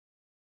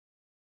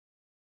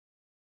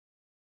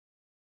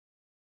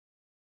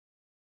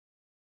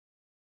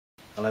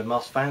Hello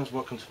M.A.S.K fans,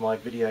 welcome to my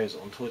videos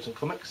on toys and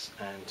comics,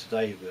 and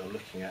today we are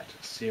looking at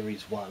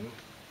Series 1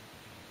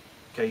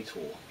 Gator.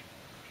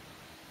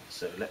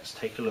 So let's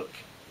take a look.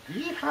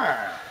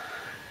 Yeehaw!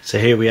 So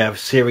here we have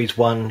Series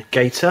 1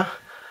 Gator,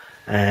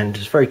 and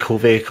it's a very cool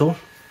vehicle.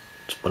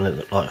 It's one of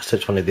the, like I said,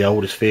 it's one of the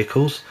oldest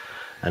vehicles,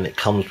 and it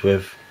comes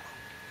with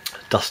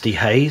Dusty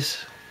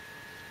Hayes,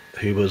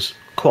 who was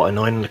quite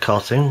annoying in the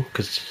cartoon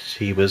because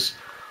he was,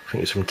 I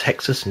think he's from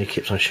Texas, and he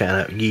keeps on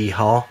shouting out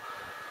yeehaw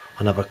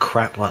and other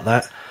crap like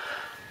that.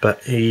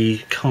 But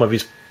he come with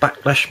his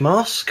backlash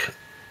mask,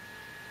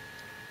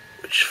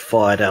 which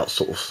fired out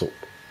sort of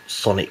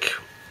sonic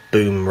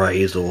boom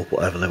rays or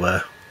whatever they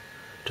were,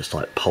 just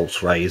like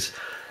pulse rays.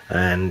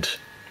 And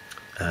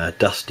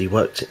Dusty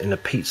worked in a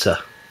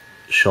pizza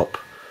shop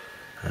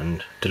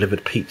and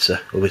delivered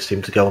pizza. Always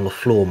seemed to go on the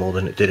floor more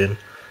than it did in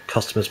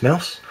customers'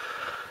 mouths.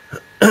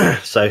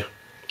 So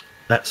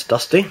that's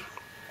Dusty.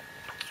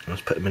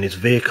 Let's put him in his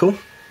vehicle.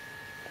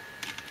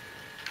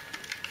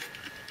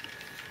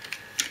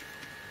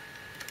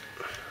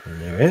 And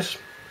there he is.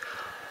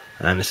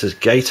 And this is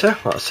Gator,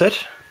 like I said.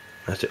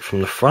 That's it from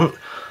the front.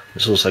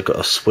 It's also got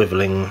a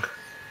swivelling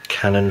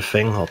cannon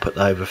thing. I'll put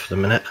that over for the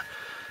minute.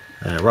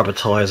 Rubber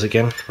tyres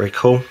again, very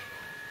cool.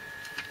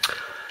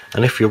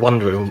 And if you're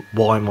wondering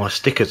why my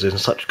stickers are in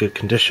such good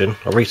condition,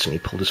 I recently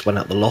pulled this one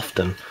out the loft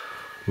and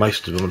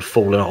most of them had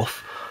fallen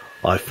off.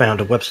 I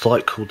found a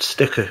website called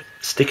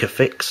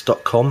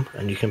stickerfix.com,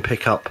 and you can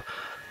pick up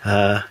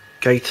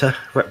Gator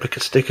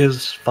replica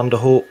stickers,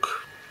 Thunderhawk,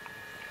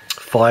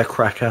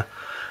 Firecracker,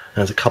 and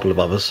there's a couple of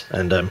others,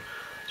 and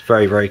it's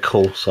very, very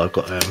cool. So I've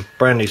got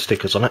brand new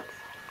stickers on it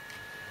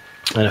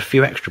and a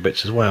few extra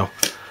bits as well.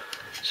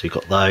 So you've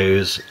got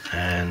those,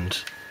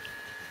 and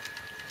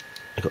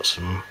you've got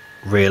some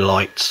rear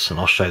lights, and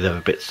I'll show you the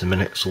other bits in a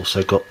minute. It's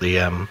also got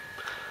the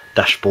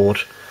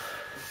dashboard.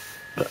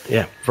 But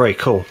yeah, very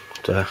cool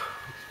to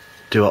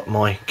do up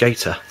my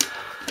Gator.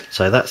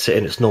 So that's it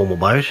in its normal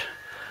mode,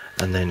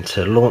 and then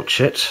to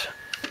launch it,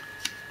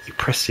 you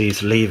press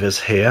these levers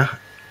here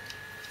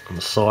on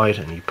the side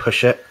and you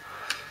push it,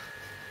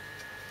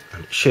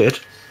 and it should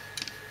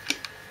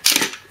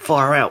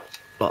fire out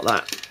like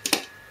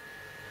that,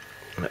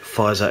 and it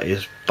fires out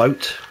his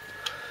boat.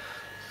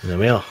 And there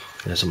we are,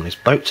 there's him on his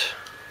boat.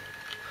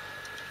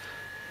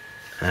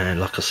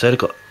 And like I said, I've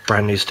got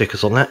brand new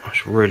stickers on that,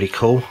 which are really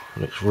cool.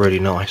 It looks really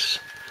nice,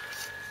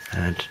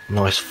 and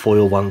nice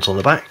foil ones on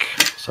the back,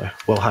 so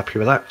well happy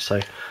with that.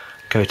 So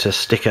go to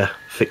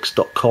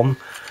stickerfix.com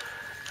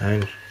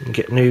and you can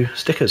get new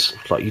stickers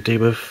like you do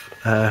with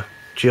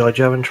G.I.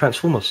 Joe and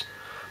Transformers,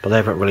 but they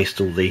haven't released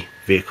all the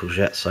vehicles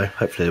yet, so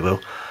hopefully they will.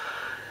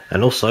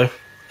 And also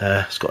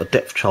it's got a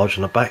depth charge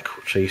on the back,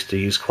 which I used to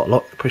use quite a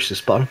lot. Push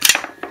this button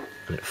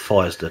and it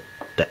fires the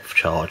depth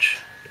charge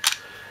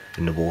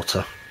in the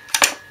water.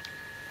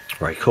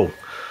 Very cool.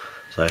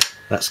 So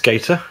that's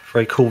Gator,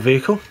 very cool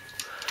vehicle.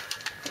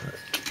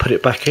 Put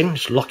it back in,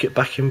 just lock it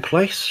back in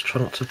place,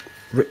 try not to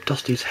rip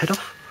Dusty's head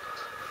off.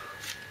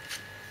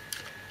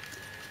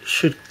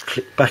 Should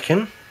click back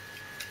in.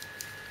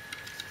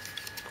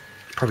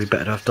 Probably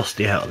better to have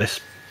Dusty out of this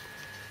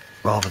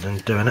rather than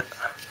doing it.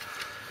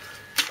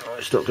 Oh,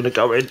 it's not going to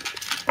go in.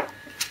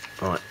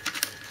 Right,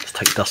 let's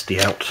take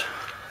Dusty out.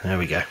 There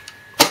we go.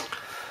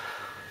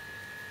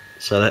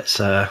 So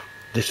that's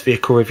this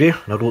vehicle review,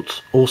 and I'd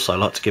also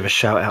like to give a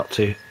shout out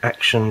to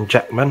Action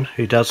Jackman,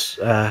 who does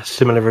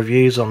similar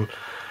reviews on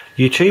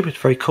YouTube. It's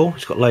very cool,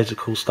 he's got loads of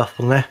cool stuff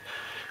on there.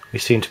 We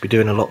seem to be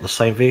doing a lot of the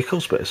same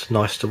vehicles, but it's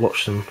nice to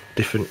watch some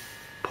different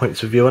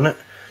points of view on it.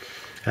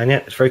 And yeah,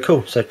 it's very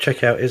cool, so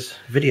check out his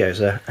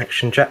videos,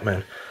 Action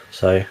Jackman.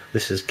 So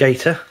this is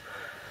Gator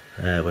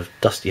with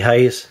Dusty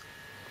Hayes.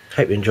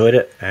 Hope you enjoyed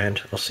it,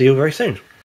 and I'll see you very soon.